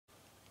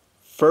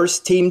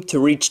First team to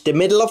reach the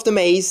middle of the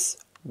maze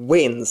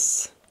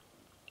wins.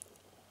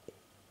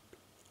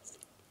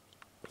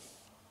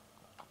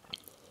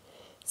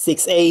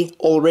 Six A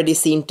already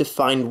seemed to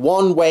find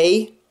one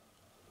way.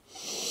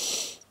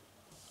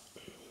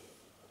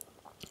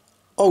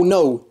 Oh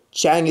no,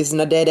 Chang is in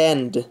a dead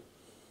end.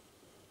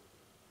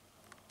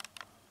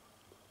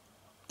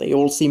 They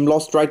all seem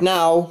lost right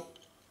now.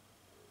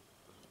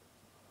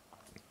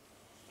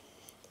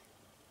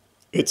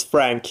 It's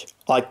Frank.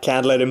 I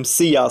can't let him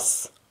see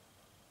us.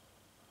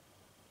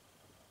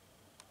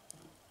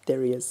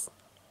 There he is.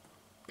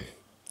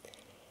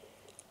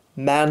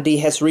 Mandy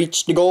has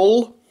reached the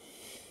goal.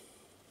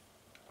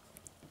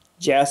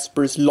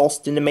 Jasper's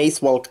lost in the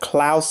maze while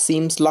Klaus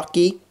seems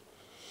lucky.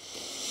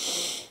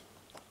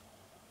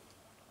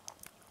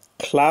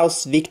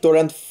 Klaus, Victor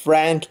and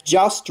Frank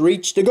just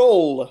reached the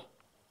goal.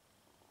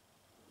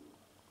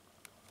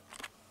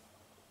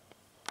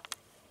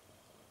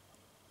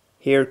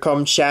 Here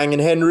come Chang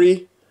and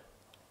Henry.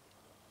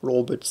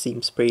 Robert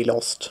seems pretty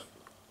lost.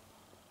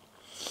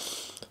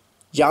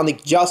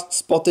 Yannick just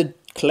spotted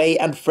Clay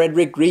and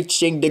Frederick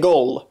reaching the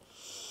goal.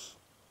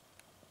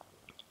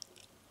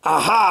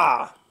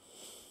 Aha!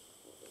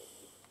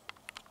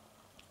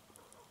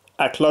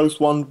 A close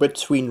one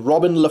between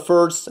Robin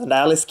LaFerse and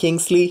Alice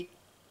Kingsley.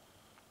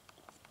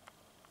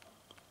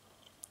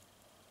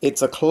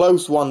 It's a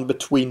close one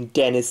between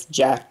Dennis,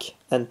 Jack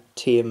and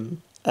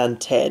Tim and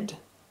Ted.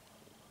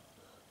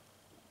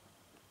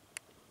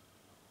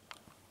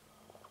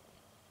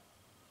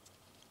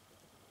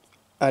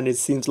 And it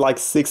seems like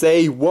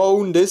 6A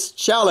won this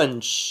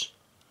challenge.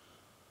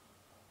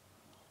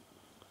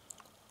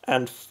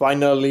 And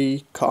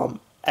finally come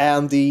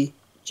Andy,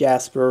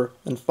 Jasper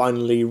and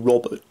finally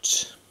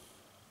Robert.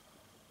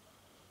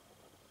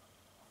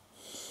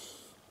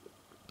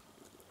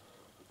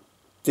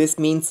 This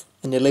means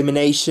an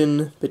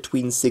elimination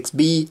between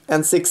 6B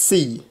and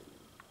 6C.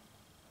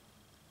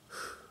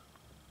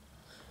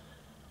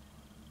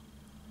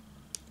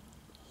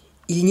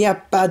 Il n'y a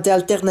pas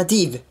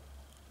d'alternative.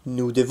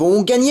 Nous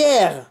devons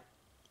gagner,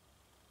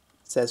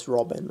 says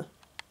Robin.